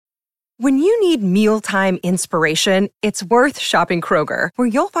When you need mealtime inspiration, it's worth shopping Kroger, where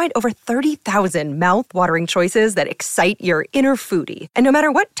you'll find over 30,000 mouth-watering choices that excite your inner foodie. And no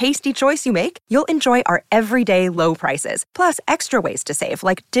matter what tasty choice you make, you'll enjoy our everyday low prices, plus extra ways to save,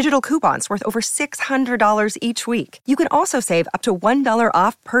 like digital coupons worth over $600 each week. You can also save up to $1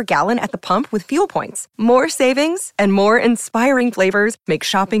 off per gallon at the pump with fuel points. More savings and more inspiring flavors make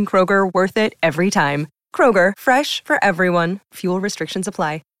shopping Kroger worth it every time. Kroger, fresh for everyone. Fuel restrictions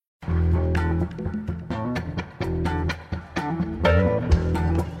apply.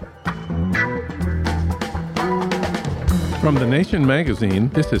 From The Nation magazine,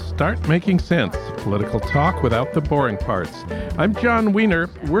 this is Start Making Sense, political talk without the boring parts. I'm John Wiener.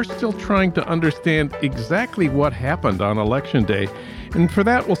 We're still trying to understand exactly what happened on Election Day, and for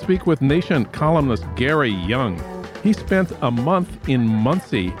that we'll speak with Nation columnist Gary Young. He spent a month in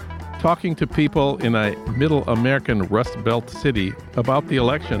Muncie talking to people in a middle American Rust Belt city about the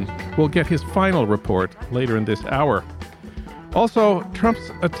election. We'll get his final report later in this hour. Also, Trump's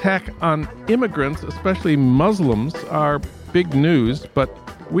attack on immigrants, especially Muslims, are big news, but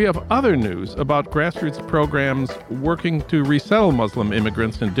we have other news about grassroots programs working to resettle Muslim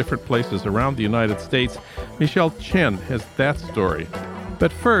immigrants in different places around the United States. Michelle Chen has that story.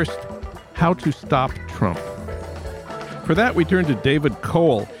 But first, how to stop Trump. For that, we turn to David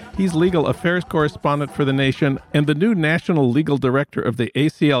Cole. He's legal affairs correspondent for The Nation and the new national legal director of the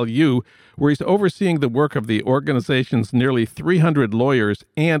ACLU, where he's overseeing the work of the organization's nearly 300 lawyers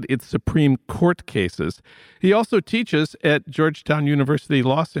and its Supreme Court cases. He also teaches at Georgetown University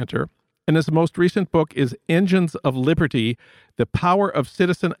Law Center, and his most recent book is Engines of Liberty: The Power of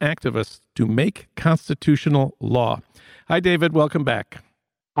Citizen Activists to Make Constitutional Law. Hi, David. Welcome back.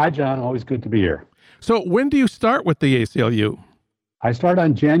 Hi, John. Always good to be here. So when do you start with the ACLU? I start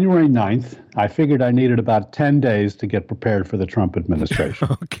on January 9th. I figured I needed about 10 days to get prepared for the Trump administration.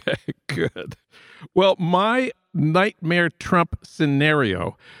 Okay, good. Well, my nightmare Trump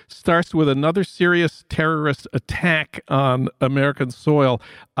scenario starts with another serious terrorist attack on American soil.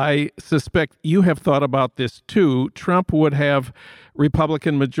 I suspect you have thought about this too. Trump would have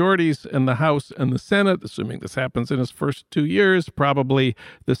Republican majorities in the House and the Senate, assuming this happens in his first 2 years, probably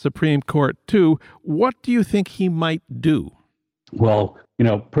the Supreme Court too. What do you think he might do? Well,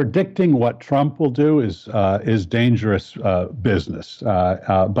 predicting what Trump will do is dangerous business.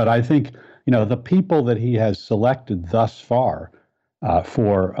 But I think, the people that he has selected thus far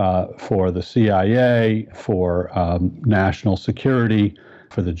for the CIA, for national security,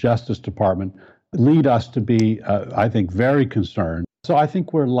 for the Justice Department, lead us to be, I think, very concerned. So I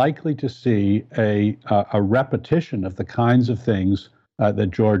think we're likely to see a repetition of the kinds of things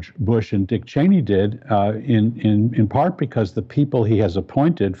that George Bush and Dick Cheney did, in part because the people he has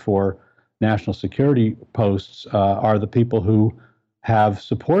appointed for national security posts are the people who have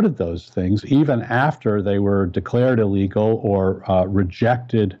supported those things, even after they were declared illegal or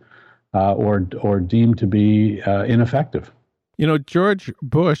rejected or deemed to be ineffective. George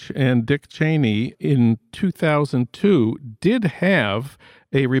Bush and Dick Cheney in 2002 did have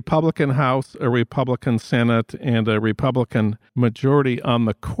a Republican House, a Republican Senate, and a Republican majority on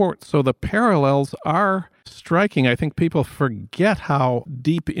the court. So the parallels are striking. I think people forget how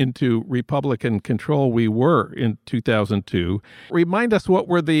deep into Republican control we were in 2002. Remind us, what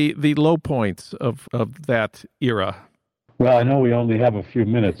were the low points of that era? Well, I know we only have a few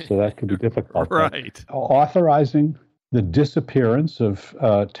minutes, so that could be difficult. Right. Authorizing the disappearance of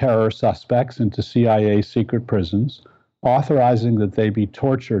terror suspects into CIA secret prisons, authorizing that they be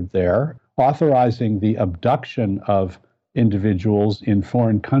tortured there, authorizing the abduction of individuals in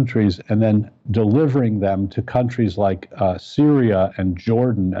foreign countries, and then delivering them to countries like Syria and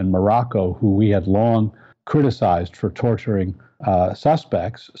Jordan and Morocco, who we had long criticized for torturing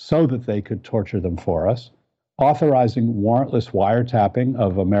suspects so that they could torture them for us, authorizing warrantless wiretapping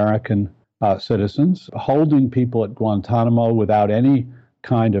of American citizens, holding people at Guantanamo without any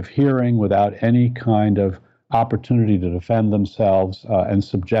kind of hearing, without any kind of opportunity to defend themselves, and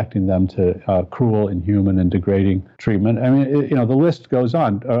subjecting them to cruel, inhuman, and degrading treatment. I mean, the list goes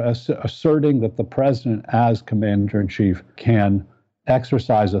on, asserting that the president, as commander-in-chief, can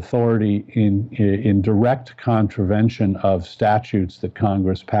exercise authority in direct contravention of statutes that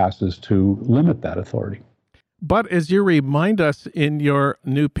Congress passes to limit that authority. But as you remind us in your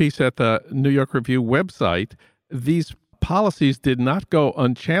new piece at the New York Review website, these policies did not go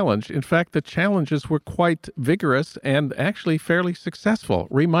unchallenged. In fact, the challenges were quite vigorous and actually fairly successful.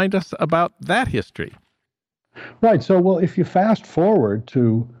 Remind us about that history. Right. So, well, if you fast forward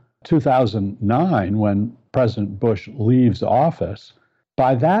to 2009, when President Bush leaves office,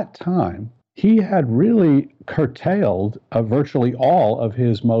 by that time, he had really curtailed virtually all of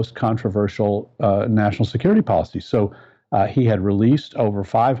his most controversial national security policies. So he had released over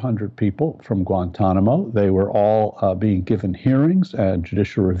 500 people from Guantanamo. They were all being given hearings and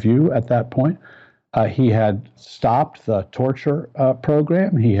judicial review at that point. He had stopped the torture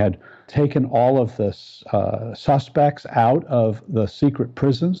program. He had taken all of the suspects out of the secret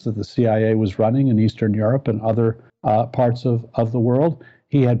prisons that the CIA was running in Eastern Europe and other parts of the world.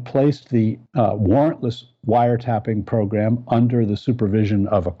 He had placed the warrantless wiretapping program under the supervision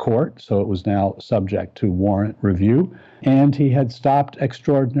of a court, so it was now subject to warrant review. And he had stopped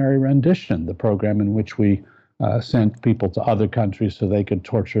extraordinary rendition, the program in which we sent people to other countries so they could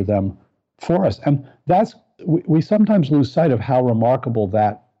torture them for us. And we sometimes lose sight of how remarkable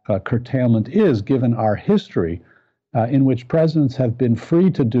that curtailment is, given our history, in which presidents have been free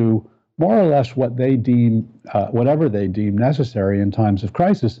to do more or less what they deem, whatever they deem necessary in times of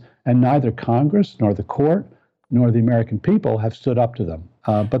crisis, and neither Congress nor the court nor the American people have stood up to them.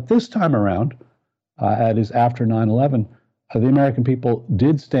 But this time around, that is after 9/11, the American people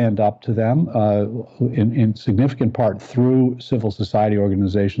did stand up to them in significant part through civil society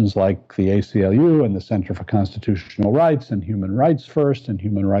organizations like the ACLU and the Center for Constitutional Rights and Human Rights First and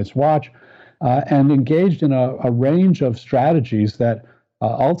Human Rights Watch, and engaged in a range of strategies that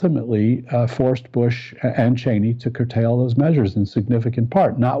ultimately forced Bush and Cheney to curtail those measures in significant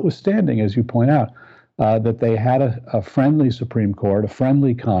part, notwithstanding, as you point out, that they had a friendly Supreme Court, a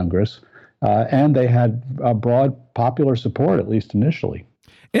friendly Congress, and they had broad popular support, at least initially.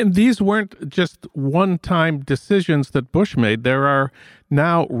 And these weren't just one-time decisions that Bush made. There are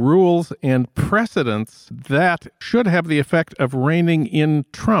now rules and precedents that should have the effect of reining in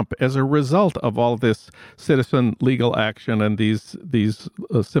Trump as a result of all this citizen legal action and these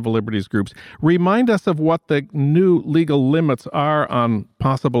civil liberties groups. Remind us of what the new legal limits are on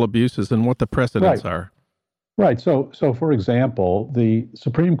possible abuses and what the precedents are. Right. So for example, the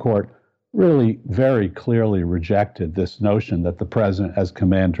Supreme Court really very clearly rejected this notion that the president as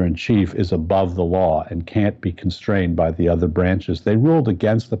commander-in-chief is above the law and can't be constrained by the other branches. They ruled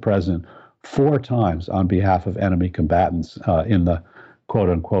against the president 4 times on behalf of enemy combatants in the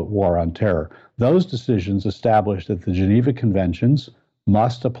quote-unquote war on terror. Those decisions established that the Geneva Conventions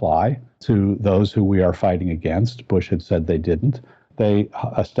must apply to those who we are fighting against. Bush had said they didn't. They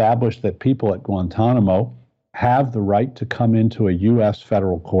established that people at Guantanamo have the right to come into a U.S.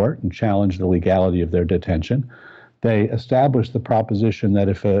 federal court and challenge the legality of their detention. They established the proposition that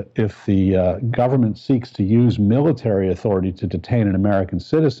if the government seeks to use military authority to detain an American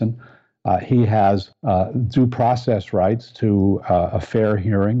citizen, he has due process rights to a fair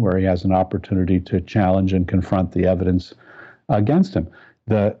hearing where he has an opportunity to challenge and confront the evidence against him.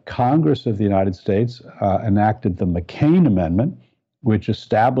 The Congress of the United States enacted the McCain Amendment, which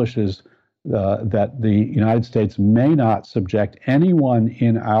establishes that the United States may not subject anyone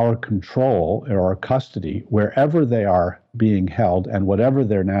in our control or our custody, wherever they are being held and whatever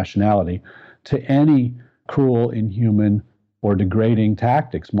their nationality, to any cruel, inhuman, or degrading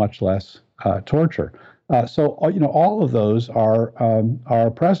tactics, much less torture. So all of those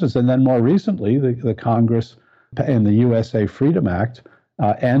are precedents. And then more recently, the Congress in the USA Freedom Act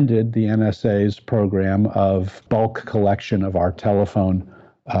ended the NSA's program of bulk collection of our telephone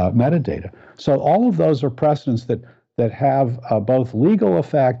metadata. So all of those are precedents that have both legal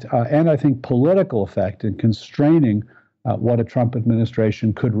effect and I think political effect in constraining what a Trump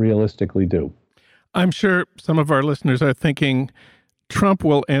administration could realistically do. I'm sure some of our listeners are thinking Trump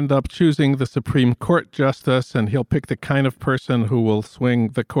will end up choosing the Supreme Court justice, and he'll pick the kind of person who will swing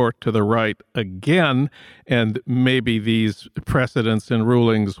the court to the right again, and maybe these precedents and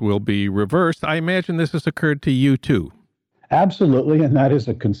rulings will be reversed. I imagine this has occurred to you too. Absolutely, and that is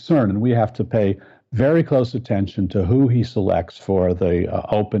a concern, and we have to pay very close attention to who he selects for the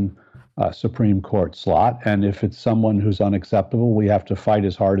open Supreme Court slot. And if it's someone who's unacceptable, we have to fight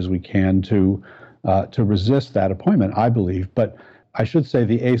as hard as we can to resist that appointment, I believe. But I should say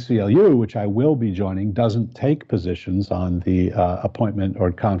the ACLU, which I will be joining, doesn't take positions on the appointment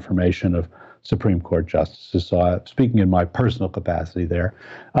or confirmation of Supreme Court justices. So speaking in my personal capacity there,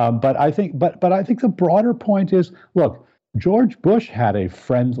 but I think the broader point is, look, George Bush had a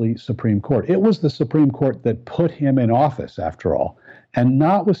friendly Supreme Court. It was the Supreme Court that put him in office, after all. And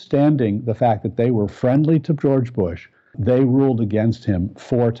notwithstanding the fact that they were friendly to George Bush, they ruled against him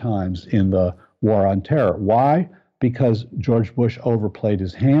 4 times in the war on terror. Why? Because George Bush overplayed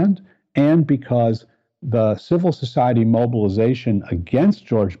his hand, and because the civil society mobilization against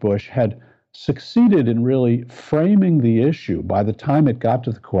George Bush had succeeded in really framing the issue, by the time it got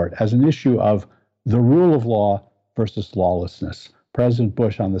to the court, as an issue of the rule of law versus lawlessness. President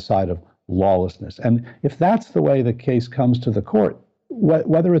Bush on the side of lawlessness. And if that's the way the case comes to the court,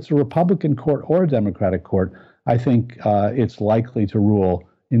 whether it's a Republican court or a Democratic court, I think it's likely to rule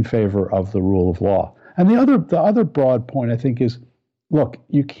in favor of the rule of law. And the other broad point, I think, is, look,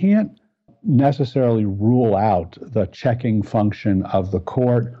 you can't necessarily rule out the checking function of the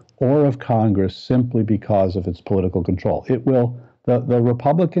court or of Congress simply because of its political control. It will, the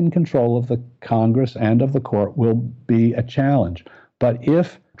Republican control of the Congress and of the court will be a challenge. But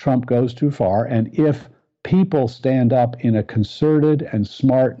if Trump goes too far, and if people stand up in a concerted and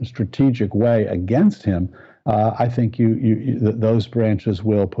smart and strategic way against him, I think those branches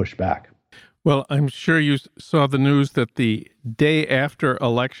will push back. Well, I'm sure you saw the news that the day after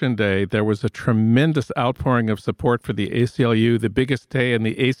Election Day, there was a tremendous outpouring of support for the ACLU, the biggest day in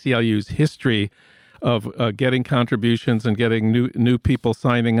the ACLU's history of getting contributions and getting new people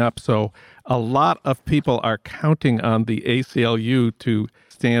signing up. So a lot of people are counting on the ACLU to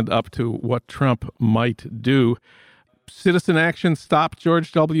stand up to what Trump might do. Citizen Action Stop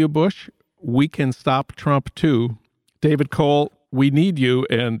George W. Bush. We can stop Trump too. David Cole, we need you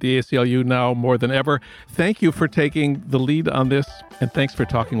and the ACLU now more than ever. Thank you for taking the lead on this, and thanks for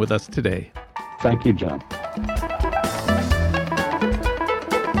talking with us today. Thank you, John.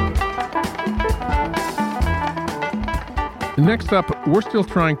 Next up, we're still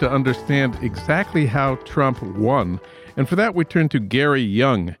trying to understand exactly how Trump won. And for that, we turn to Gary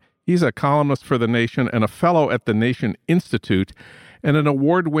Young. He's a columnist for The Nation and a fellow at the Nation Institute and an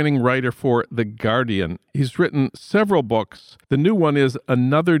award-winning writer for The Guardian. He's written several books. The new one is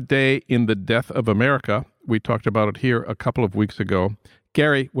Another Day in the Death of America. We talked about it here a couple of weeks ago.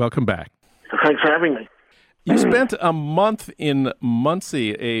 Gary, welcome back. Thanks for having me. You spent a month in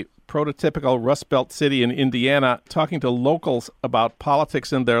Muncie, a prototypical Rust Belt city in Indiana, talking to locals about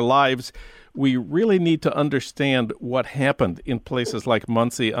politics and their lives. We really need to understand what happened in places like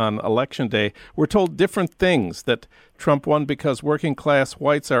Muncie on Election Day. We're told different things, that Trump won because working class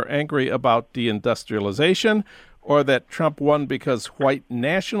whites are angry about deindustrialization, or that Trump won because white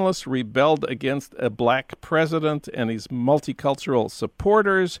nationalists rebelled against a black president and his multicultural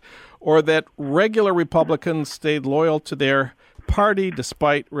supporters, or that regular Republicans stayed loyal to their party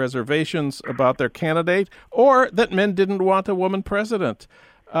despite reservations about their candidate, or that men didn't want a woman president.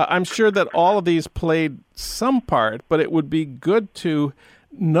 I'm sure that all of these played some part, but it would be good to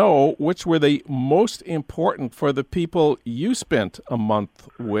know which were the most important for the people you spent a month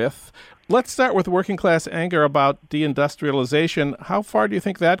with. Let's start with working class anger about deindustrialization. How far do you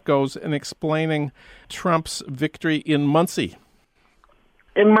think that goes in explaining Trump's victory in Muncie?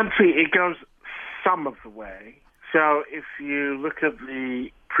 In Muncie, it goes some of the way. So if you look at the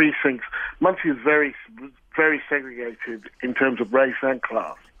precincts, Muncie is very segregated in terms of race and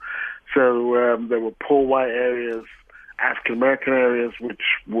class. So there were poor white areas, African-American areas, which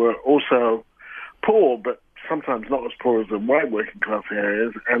were also poor, but sometimes not as poor as the white working class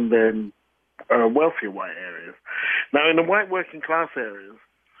areas, and then wealthier white areas. Now, in the white working class areas,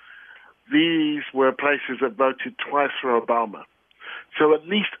 these were places that voted twice for Obama. So at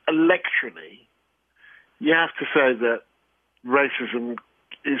least electorally, you have to say that racism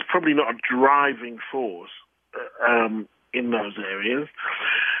is probably not a driving force in those areas.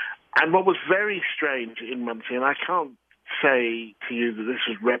 And what was very strange in Muncie, and I can't say to you that this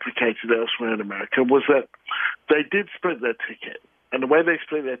was replicated elsewhere in America, was that they did split their ticket. And the way they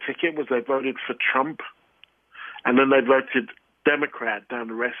split their ticket was they voted for Trump, and then they voted Democrat down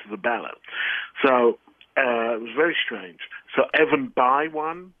the rest of the ballot. So it was very strange. So Evan Bayh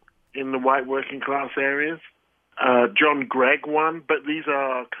won in the white working class areas. John Gregg won, but these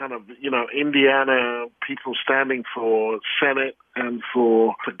are kind of, Indiana people standing for Senate and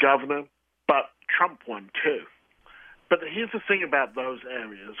for governor. But Trump won too. But here's the thing about those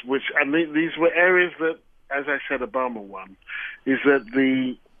areas, these were areas that, as I said, Obama won, is that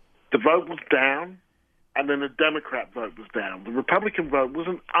the vote was down, and then the Democrat vote was down. The Republican vote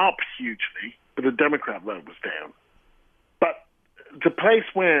wasn't up hugely, but the Democrat vote was down. But the place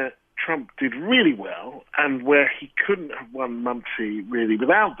where Trump did really well, and where he couldn't have won Muncie really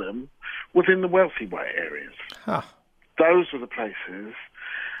without them, was in the wealthy white areas. Huh. Those were the places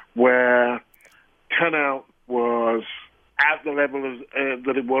where turnout was at the level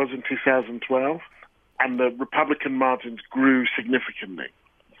that it was in 2012, and the Republican margins grew significantly.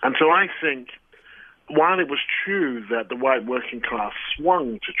 And so I think, while it was true that the white working class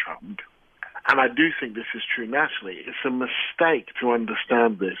swung to Trump, and I do think this is true nationally, it's a mistake to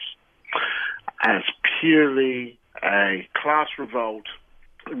understand this as purely a class revolt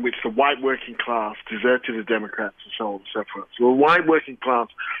in which the white working class deserted the Democrats and so on and so forth. So the white working class,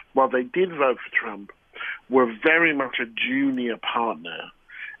 while they did vote for Trump, were very much a junior partner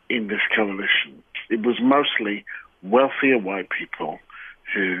in this coalition. It was mostly wealthier white people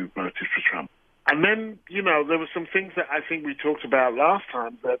who voted for Trump. And then, there were some things that I think we talked about last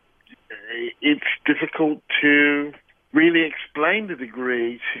time that it's difficult to really explain the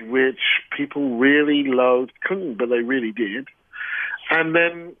degree to which people really loathed Clinton, but they really did. And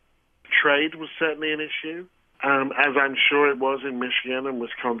then trade was certainly an issue, as I'm sure it was in Michigan and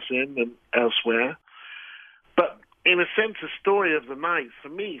Wisconsin and elsewhere. But in a sense, the story of the night for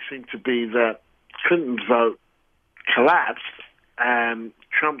me seemed to be that Clinton's vote collapsed and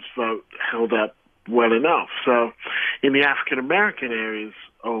Trump's vote held up well enough. So in the African-American areas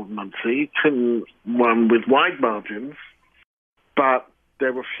of Muncie, Clinton won with wide margins, but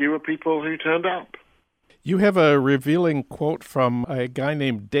there were fewer people who turned up. You have a revealing quote from a guy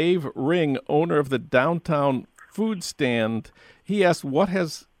named Dave Ring, owner of the downtown food stand. He asked, what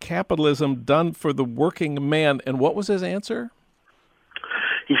has capitalism done for the working man? And what was his answer?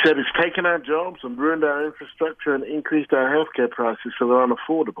 He said it's taken our jobs and ruined our infrastructure and increased our healthcare prices so they're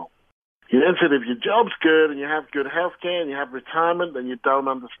unaffordable. He then said if your job's good and you have good healthcare and you have retirement, then you don't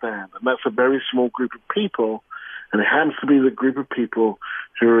understand. And that's a very small group of people, and it happens to be the group of people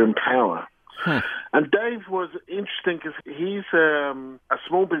who are in power. And Dave was interesting because he's a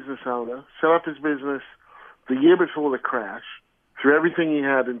small business owner, set up his business the year before the crash, threw everything he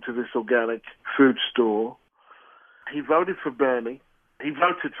had into this organic food store. He voted for Bernie. He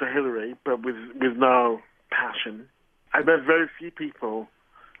voted for Hillary, but with no passion. I met very few people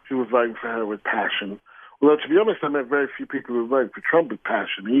who were voting for her with passion. Although, to be honest, I met very few people who were voting for Trump with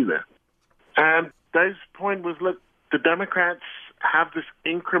passion either. And Dave's point was, look, the Democrats have this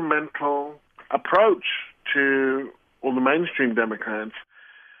incremental approach to, or the mainstream Democrats,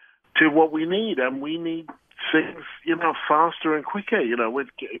 to what we need. And we need things, faster and quicker. We're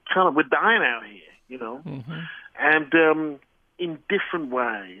dying out here, Mm-hmm. And in different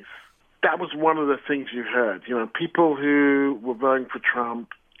ways. That was one of the things you heard. People who were voting for Trump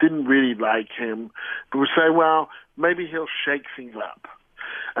didn't really like him, but would say, well, maybe he'll shake things up.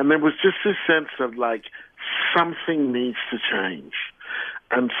 And there was just this sense of, something needs to change.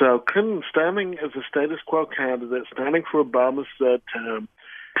 And so Clinton, standing as a status quo candidate, standing for Obama's third term,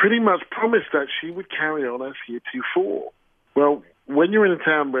 pretty much promised that she would carry on as heretofore. Well, when you're in a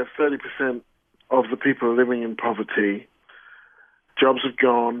town where 30% of the people are living in poverty, jobs have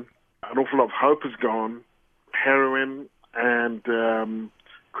gone, an awful lot of hope has gone, heroin and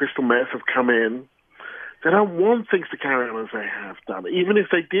crystal meth have come in, they don't want things to carry on as they have done, even if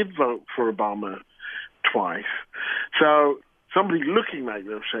they did vote for Obama twice. So somebody looking like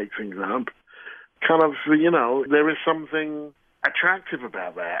they'll shake things up, there is something attractive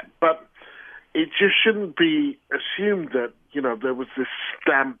about that. But it just shouldn't be assumed that, there was this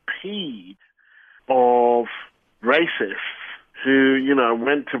stampede of racists who,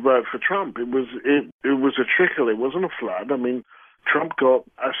 went to vote for Trump. It was a trickle. It wasn't a flood. I mean, Trump got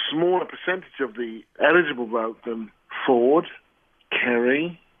a smaller percentage of the eligible vote than Ford,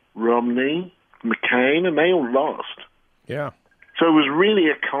 Kerry, Romney, McCain, and they all lost. Yeah. So it was really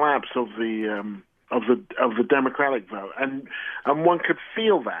a collapse of the Democratic vote, and one could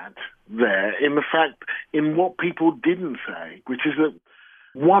feel that there in what people didn't say, which is that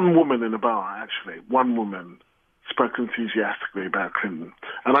one woman in a bar, one woman spoke enthusiastically about Clinton.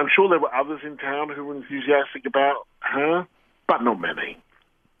 And I'm sure there were others in town who were enthusiastic about her, but not many.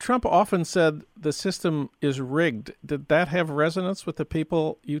 Trump often said the system is rigged. Did that have resonance with the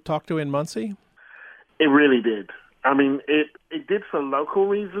people you talked to in Muncie? It really did. I mean, it did for local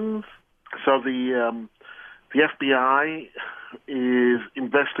reasons. So the FBI is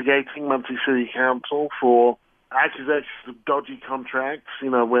investigating Muncie City Council for accusations of dodgy contracts,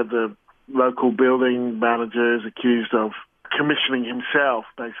 where the local building manager is accused of commissioning himself,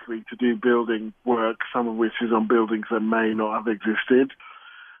 basically, to do building work, some of which is on buildings that may not have existed.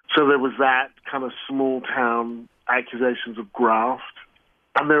 So there was that kind of small-town accusations of graft.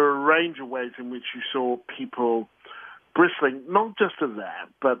 And there are a range of ways in which you saw people bristling, not just at that,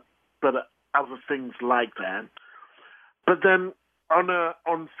 but other things like that. But then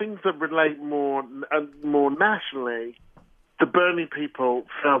on things that relate more nationally, the Bernie people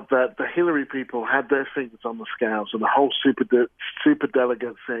felt that the Hillary people had their fingers on the scales and the whole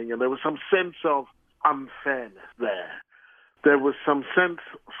superdelegate thing, and there was some sense of unfairness there. There was some sense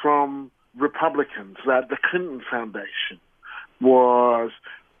from Republicans that the Clinton Foundation was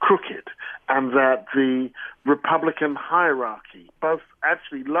crooked and that the Republican hierarchy, both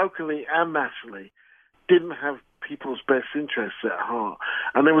actually locally and nationally, didn't have people's best interests at heart.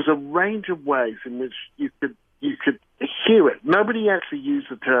 And there was a range of ways in which you could hear it. Nobody actually used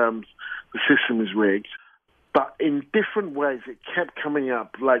the terms, the system is rigged, But in different ways, it kept coming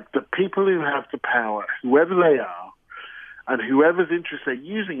up. Like the people who have the power, whoever they are, and whoever's interest they're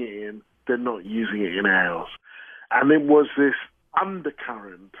using it in, they're not using it in ours. And it was this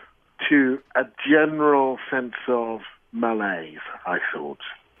undercurrent to a general sense of malaise, I thought.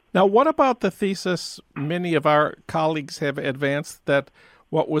 Now, what about the thesis many of our colleagues have advanced that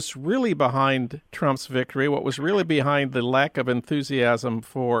what was really behind Trump's victory, what was really behind the lack of enthusiasm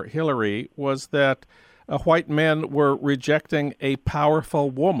for Hillary, was that white men were rejecting a powerful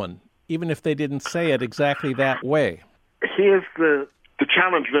woman, even if they didn't say it exactly that way? Here's the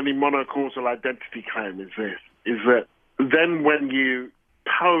challenge with any monocausal identity claim is that then when you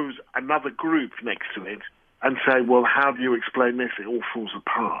pose another group next to it and say, well, how do you explain this? It all falls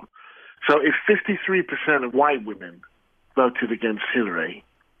apart. So if 53% of white women voted against Hillary,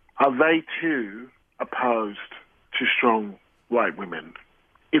 are they too opposed to strong white women?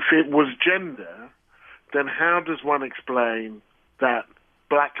 If it was gender, then how does one explain that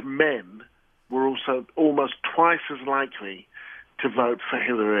black men were also almost twice as likely to vote for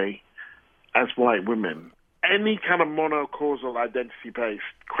Hillary as white women? Any kind of monocausal identity-based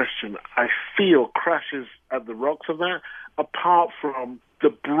question, I feel, crashes at the rocks of that, apart from the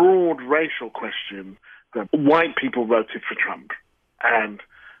broad racial question that white people voted for Trump and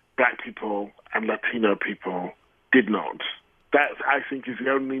black people and Latino people did not. That, I think, is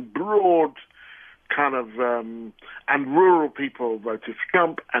the only broad kind of... and rural people voted for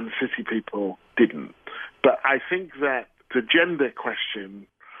Trump and city people didn't. But I think that the gender question,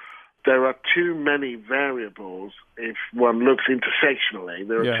 there are too many variables. If one looks intersectionally,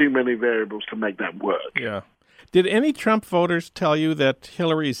 there are too many variables to make that work. Yeah. Did any Trump voters tell you that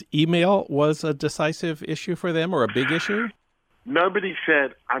Hillary's email was a decisive issue for them or a big issue? Nobody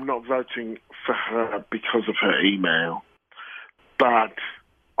said, I'm not voting for her because of her email. But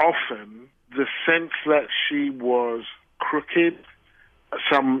often the sense that she was crooked,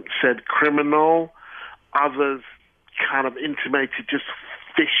 some said criminal, others kind of intimated just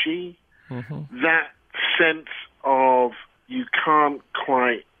fishy. Mm-hmm. That sense of you can't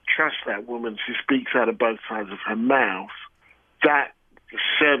quite trust that woman, she speaks out of both sides of her mouth, that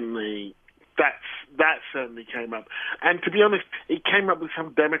certainly came up. And to be honest, it came up with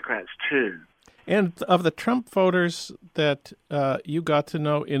some Democrats too. And of the Trump voters that you got to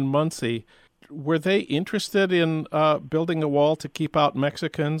know in Muncie, were they interested in building a wall to keep out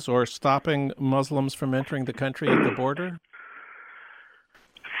Mexicans or stopping Muslims from entering the country at the border?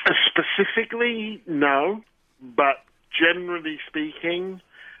 Specifically, no. But generally speaking,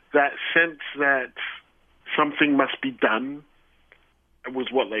 that sense that something must be done was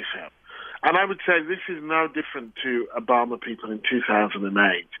what they felt. And I would say this is no different to Obama people in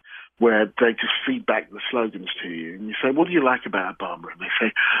 2008, where they just feed back the slogans to you. And you say, what do you like about Obama? And they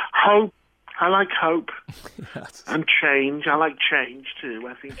say, hope. I like hope. Yes. And change. I like change, too.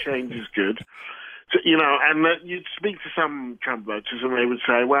 I think change is good. So, and you'd speak to some Trump voters and they would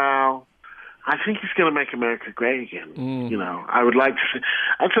say, well, I think he's going to make America great again. I would like to see.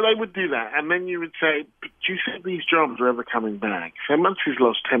 And so they would do that. And then you would say, do you think these jobs are ever coming back? So Muncie's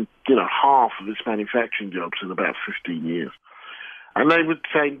lost half of its manufacturing jobs in about 15 years. And they would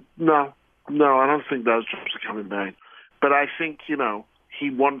say, no, I don't think those jobs are coming back. But I think, he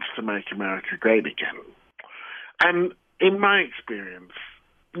wants to make America great again. And in my experience,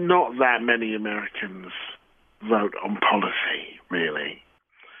 not that many Americans vote on policy, really.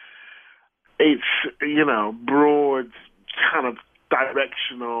 It's, broad, kind of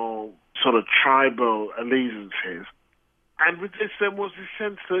directional, sort of tribal allegiances. And with this, there was this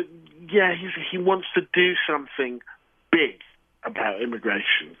sense that, he wants to do something big about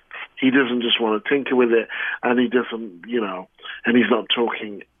immigration. He doesn't just want to tinker with it, and he doesn't, and he's not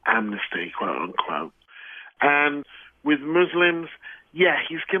talking amnesty, quote unquote. And with Muslims,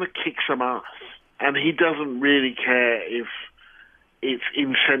 he's going to kick some ass, and he doesn't really care if it's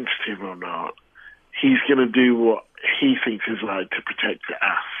insensitive or not. He's going to do what he thinks is right to protect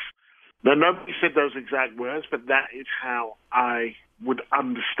us. Now, nobody said those exact words, but that is how I would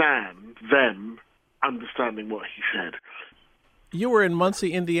understand them understanding what he said. You were in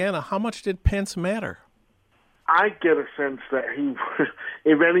Muncie, Indiana. How much did Pence matter? I get a sense that he,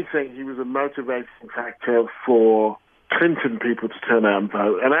 if anything, he was a motivating factor for Clinton people to turn out and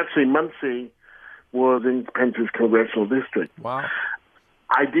vote. And actually, Muncie was in Pence's congressional district. Wow.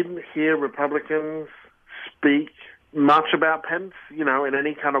 I didn't hear Republicans speak much about Pence, in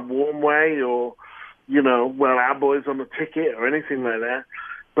any kind of warm way or, our boys on the ticket or anything like that.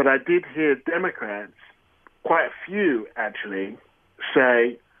 But I did hear Democrats, quite a few actually,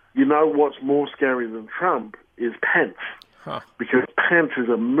 say, what's more scary than Trump is Pence. Because Pence is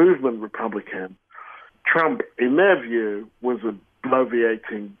a movement Republican Trump, in their view, was a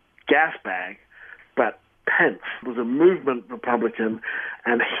bloviating gas bag, but Pence was a movement Republican,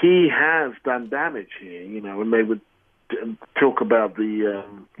 and he has done damage here, and they would talk about the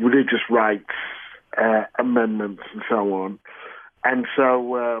religious rights amendments and so on. And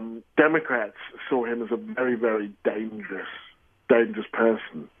so Democrats saw him as a very, very dangerous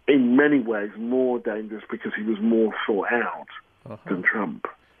person. In many ways, more dangerous because he was more thought out than Trump.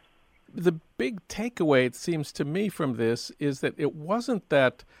 The big takeaway, it seems to me, from this is that it wasn't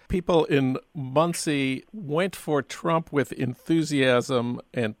that people in Muncie went for Trump with enthusiasm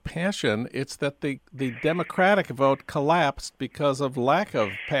and passion. It's that the Democratic vote collapsed because of lack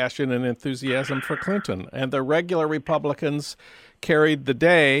of passion and enthusiasm for Clinton. And the regular Republicans carried the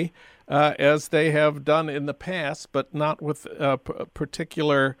day, as they have done in the past, but not with a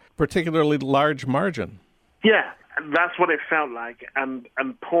particularly large margin. Yeah. That's what it felt like, and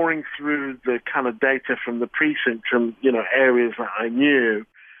pouring through the kind of data from the precinct from areas that I knew,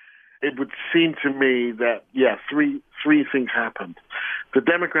 it would seem to me that three things happened. The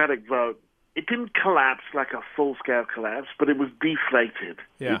Democratic vote, it didn't collapse like a full-scale collapse, but it was deflated.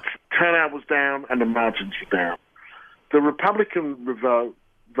 Yeah. Its turnout was down and the margins were down. The Republican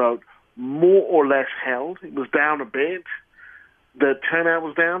vote more or less held. It was down a bit. The turnout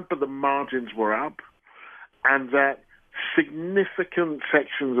was down, but the margins were up. And that significant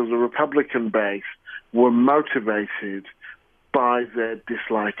sections of the Republican base were motivated by their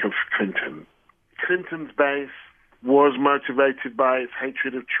dislike of Clinton. Clinton's base was motivated by its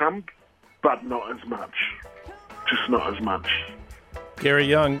hatred of Trump, but not as much. Just not as much. Gary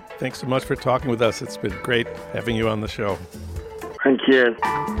Young, thanks so much for talking with us. It's been great having you on the show. Thank you.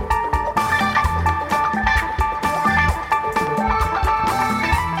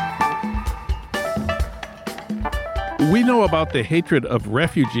 We know about the hatred of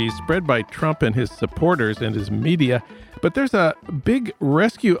refugees spread by Trump and his supporters and his media, but there's a big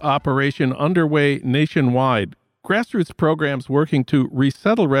rescue operation underway nationwide. Grassroots programs working to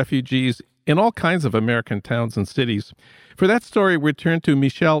resettle refugees in all kinds of American towns and cities. For that story, we turn to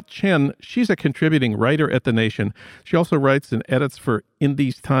Michelle Chen. She's a contributing writer at The Nation. She also writes and edits for In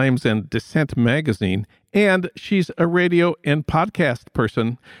These Times and Dissent magazine. And she's a radio and podcast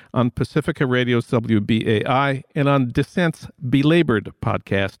person on Pacifica Radio's WBAI and on Dissent's Belabored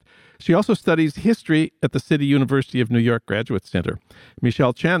podcast. She also studies history at the City University of New York Graduate Center.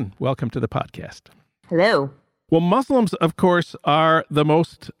 Michelle Chen, welcome to the podcast. Hello. Well, Muslims, of course, are the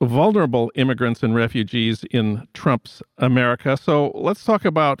most vulnerable immigrants and refugees in Trump's America. So let's talk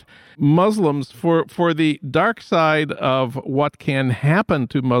about Muslims for the dark side of what can happen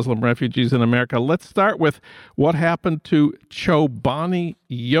to Muslim refugees in America. Let's start with what happened to Chobani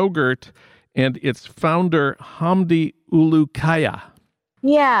Yogurt and its founder, Hamdi Ulukaya.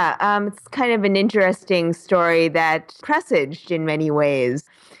 Yeah, it's kind of an interesting story that presaged in many ways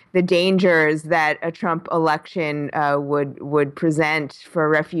the dangers that a Trump election would present for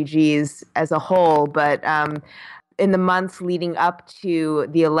refugees as a whole. But in the months leading up to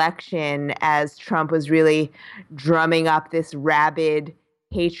the election, as Trump was really drumming up this rabid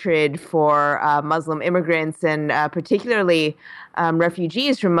hatred for Muslim immigrants and particularly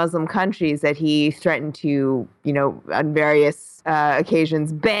refugees from Muslim countries that he threatened to, on various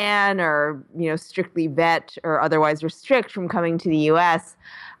occasions ban or, strictly vet or otherwise restrict from coming to the U.S.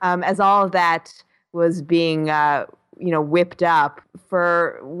 As all of that was being, whipped up,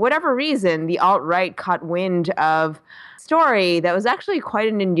 for whatever reason, the alt-right caught wind of a story that was actually quite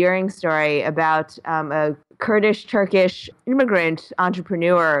an endearing story about a Kurdish-Turkish immigrant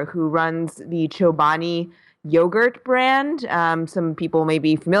entrepreneur who runs the Chobani yogurt brand. Some people may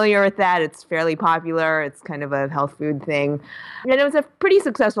be familiar with that. It's fairly popular. It's kind of a health food thing. And it was a pretty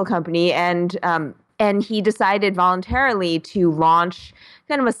successful company. And he decided voluntarily to launch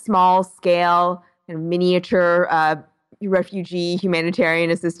kind of a small-scale, kind of miniature refugee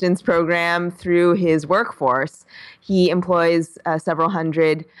humanitarian assistance program through his workforce. He employs several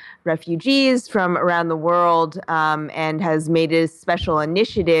hundred refugees from around the world and has made a special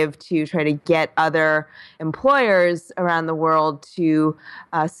initiative to try to get other employers around the world to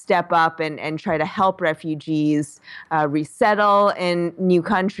step up and try to help refugees resettle in new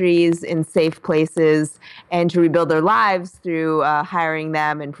countries, in safe places, and to rebuild their lives through hiring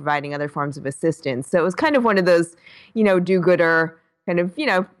them and providing other forms of assistance. So it was kind of one of those, do-gooder kind of,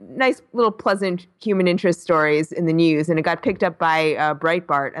 nice little pleasant human interest stories in the news. And it got picked up by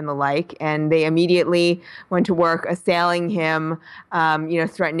Breitbart and the like. And they immediately went to work assailing him,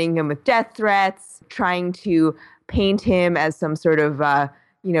 threatening him with death threats, trying to paint him as some sort of,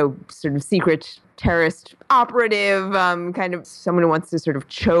 secret terrorist operative, kind of someone who wants to sort of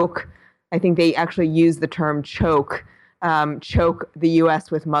choke I think they actually use the term choke the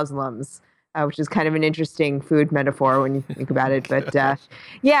U.S. with Muslims, which is kind of an interesting food metaphor when you think about it. But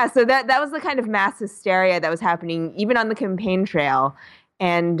yeah, so that was the kind of mass hysteria that was happening even on the campaign trail.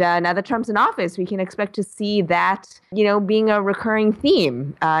 And now that Trump's in office, we can expect to see that, being a recurring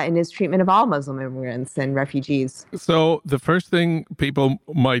theme in his treatment of all Muslim immigrants and refugees. So the first thing people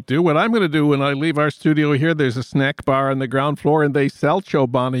might do, what I'm going to do when I leave our studio here, there's a snack bar on the ground floor and they sell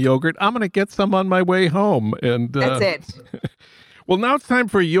Chobani yogurt. I'm going to get some on my way home. And that's it. Well, now it's time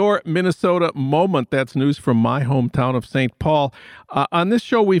for your Minnesota moment. That's news from my hometown of St. Paul. On this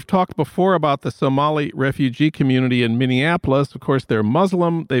show, we've talked before about the Somali refugee community in Minneapolis. Of course, they're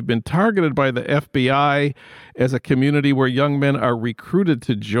Muslim. They've been targeted by the FBI as a community where young men are recruited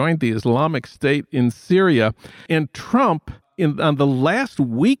to join the Islamic State in Syria. And Trump, on the last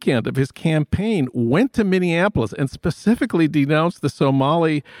weekend of his campaign, went to Minneapolis and specifically denounced the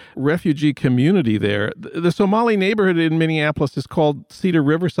Somali refugee community there. The Somali neighborhood in Minneapolis is called Cedar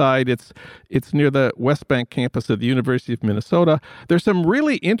Riverside. It's near the West Bank campus of the University of Minnesota. There's some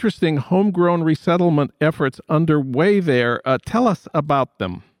really interesting homegrown resettlement efforts underway there. Tell us about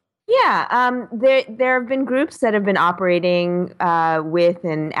them. Yeah, there have been groups that have been operating with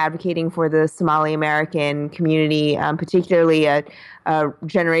and advocating for the Somali American community, particularly a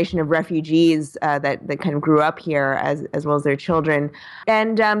generation of refugees that kind of grew up here as well as their children.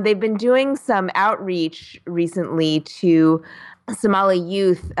 And they've been doing some outreach recently to Somali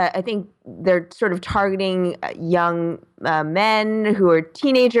youth. I think they're sort of targeting young men who are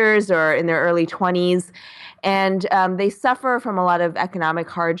teenagers or in their early 20s. And they suffer from a lot of economic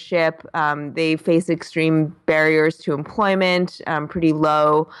hardship. They face extreme barriers to employment, pretty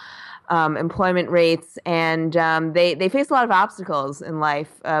low employment rates, and they face a lot of obstacles in life,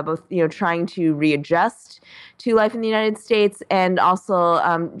 both trying to readjust to life in the United States and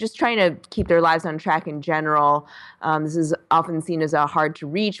also just trying to keep their lives on track in general. This is often seen as a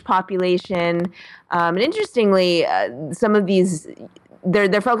hard-to-reach population. And interestingly, some of these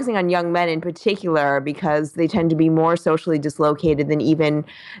they're focusing on young men in particular because they tend to be more socially dislocated than even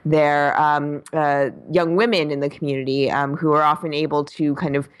their young women in the community, who are often able to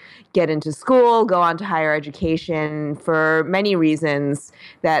kind of get into school, go on to higher education for many reasons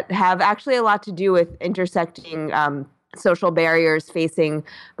that have actually a lot to do with intersecting social barriers facing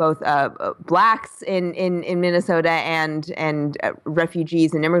both blacks in Minnesota and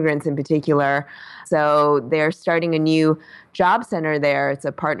refugees and immigrants in particular. So they're starting a new job center there. It's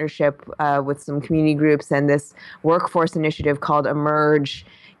a partnership with some community groups and this workforce initiative called Emerge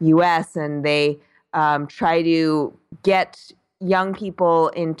US, and they try to get young people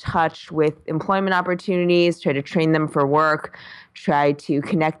in touch with employment opportunities, try to train them for work, try to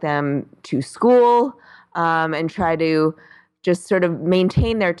connect them to school, and try to just sort of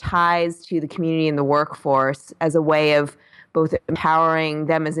maintain their ties to the community and the workforce as a way of both empowering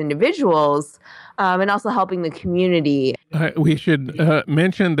them as individuals and also helping the community. We should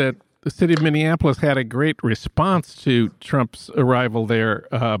mention that the city of Minneapolis had a great response to Trump's arrival there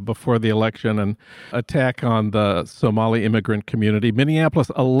before the election and attack on the Somali immigrant community. Minneapolis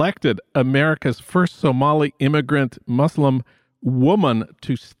elected America's first Somali immigrant Muslim woman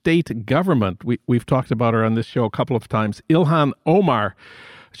to state government. We've talked about her on this show a couple of times. Ilhan Omar.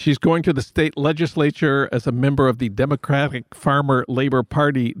 She's going to the state legislature as a member of the Democratic Farmer Labor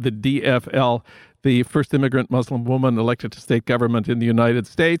Party, the DFL, the first immigrant Muslim woman elected to state government in the United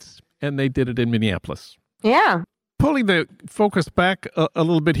States, and they did it in Minneapolis. Yeah. Pulling the focus back a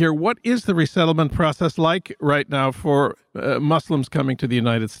little bit here, what is the resettlement process like right now for Muslims coming to the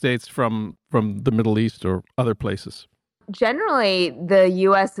United States from the Middle East or other places? Generally, the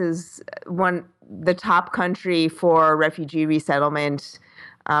U.S. is the top country for refugee resettlement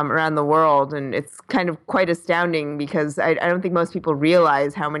around the world, and it's kind of quite astounding because I don't think most people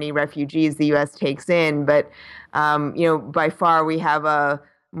realize how many refugees the U.S. takes in. But by far we have a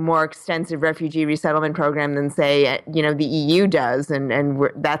more extensive refugee resettlement program than, say, the EU does, and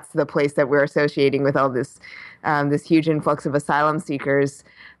that's the place that we're associating with all this huge influx of asylum seekers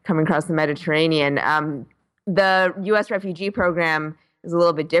coming across the Mediterranean. The U.S. refugee program is a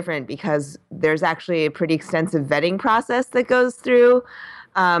little bit different because there's actually a pretty extensive vetting process that goes through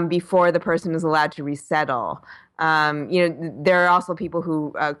before the person is allowed to resettle. There are also people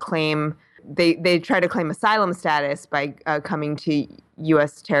who claim they try to claim asylum status by coming to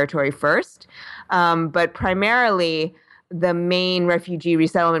U.S. territory first, but primarily the main refugee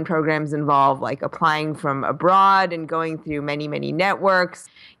resettlement programs involve like applying from abroad and going through many, many networks,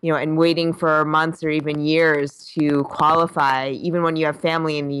 and waiting for months or even years to qualify, even when you have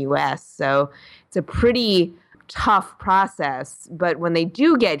family in the U.S. So it's a pretty tough process. But when they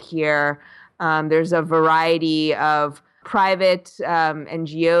do get here, there's a variety of private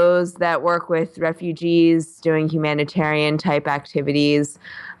NGOs that work with refugees doing humanitarian type activities.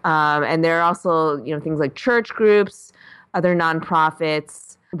 And there are also, things like church groups, other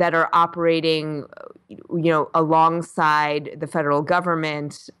nonprofits that are operating, alongside the federal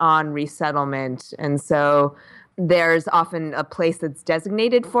government on resettlement. And so there's often a place that's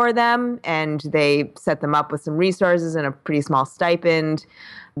designated for them, and they set them up with some resources and a pretty small stipend,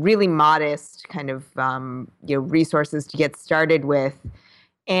 really modest kind of resources to get started with.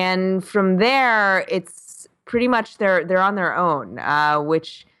 And from there, it's pretty much they're on their own,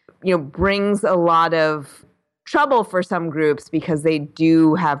 which brings a lot of trouble for some groups because they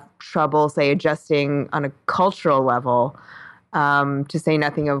do have trouble, say, adjusting on a cultural level, to say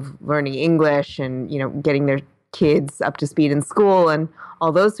nothing of learning English and getting their kids up to speed in school and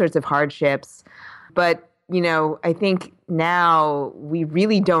all those sorts of hardships. But I think now we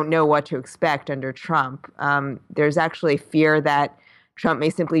really don't know what to expect under Trump. There's actually fear that Trump may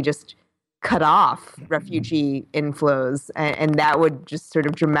simply just cut off refugee inflows, and that would just sort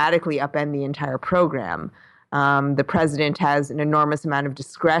of dramatically upend the entire program. The president has an enormous amount of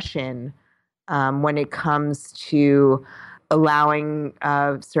discretion when it comes to allowing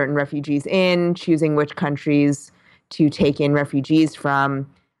certain refugees in, choosing which countries to take in refugees from.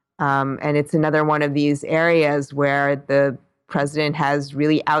 And it's another one of these areas where the president has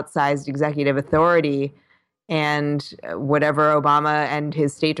really outsized executive authority. And whatever Obama and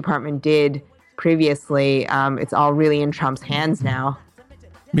his State Department did previously, it's all really in Trump's hands now.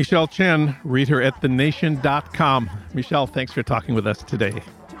 Michelle Chen, read her at thenation.com. Michelle, thanks for talking with us today.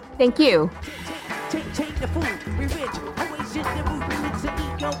 Thank you.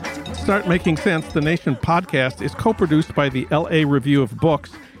 Start Making Sense, the Nation podcast, is co-produced by the LA Review of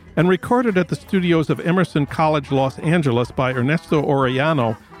Books and recorded at the studios of Emerson College, Los Angeles by Ernesto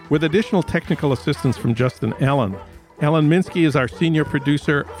Orellano, with additional technical assistance from Justin Allen. Alan Minsky is our senior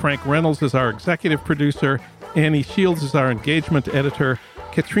producer. Frank Reynolds is our executive producer. Annie Shields is our engagement editor.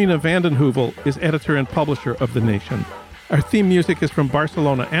 Katrina vanden Heuvel is editor and publisher of The Nation. Our theme music is from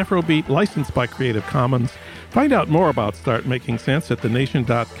Barcelona Afrobeat, licensed by Creative Commons. Find out more about Start Making Sense at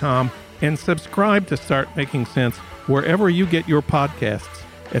thenation.com and subscribe to Start Making Sense wherever you get your podcasts,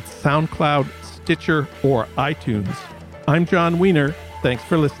 at SoundCloud, Stitcher, or iTunes. I'm John Wiener. Thanks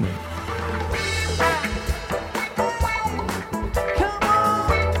for listening.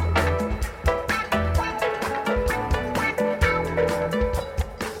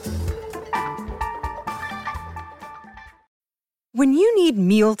 When you need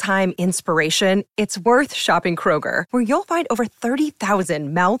mealtime inspiration, it's worth shopping Kroger, where you'll find over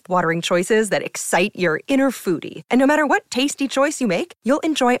 30,000 mouth-watering choices that excite your inner foodie. And no matter what tasty choice you make, you'll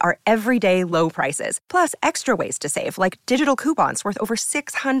enjoy our everyday low prices, plus extra ways to save, like digital coupons worth over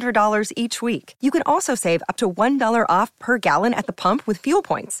 $600 each week. You can also save up to $1 off per gallon at the pump with fuel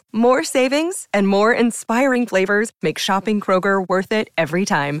points. More savings and more inspiring flavors make shopping Kroger worth it every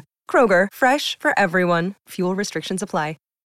time. Kroger, fresh for everyone. Fuel restrictions apply.